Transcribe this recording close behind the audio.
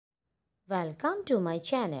Welcome to my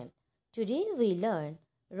channel. Today we learn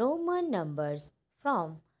Roman numbers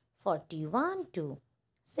from 41 to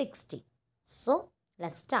 60. So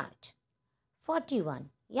let's start.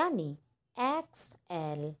 41 यानी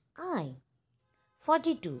XLI.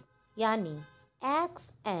 42 यानी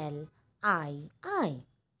XLII.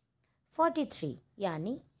 43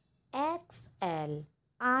 यानी XLIII.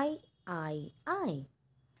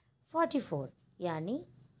 44 यानी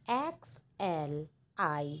XLIV.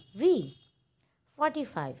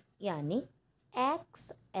 45 यानी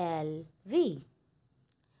XLV.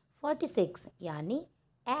 46 यानी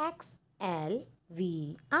XLVI.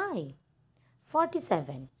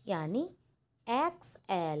 47 यानी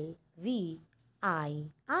XLVII.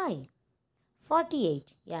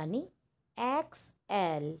 48 यानी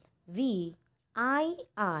XLVIII.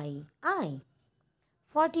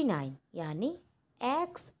 49 यानी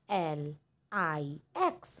XLIX.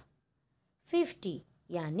 50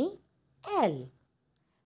 यानी L.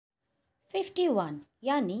 51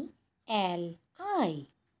 यानी LI.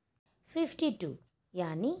 52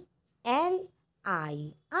 यानी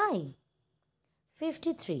LII.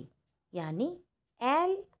 53 यानी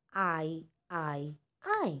LIII.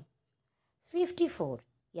 54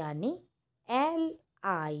 यानी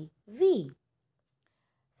LIV.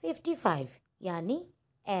 55 यानी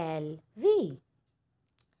LV.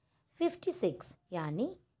 56 यानी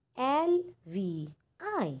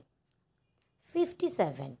LVI.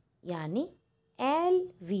 57 यानी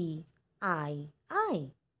LVII.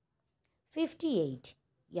 58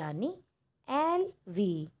 यानी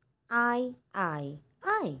LVIII.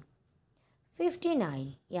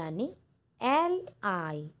 59 यानी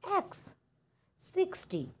LIX.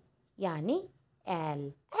 60 यानी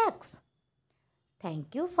LX.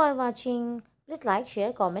 Thank you for watching. Please like,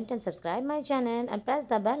 share, comment and subscribe my channel and press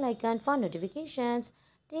the bell icon for notifications.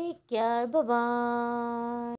 Take care. Bye-bye.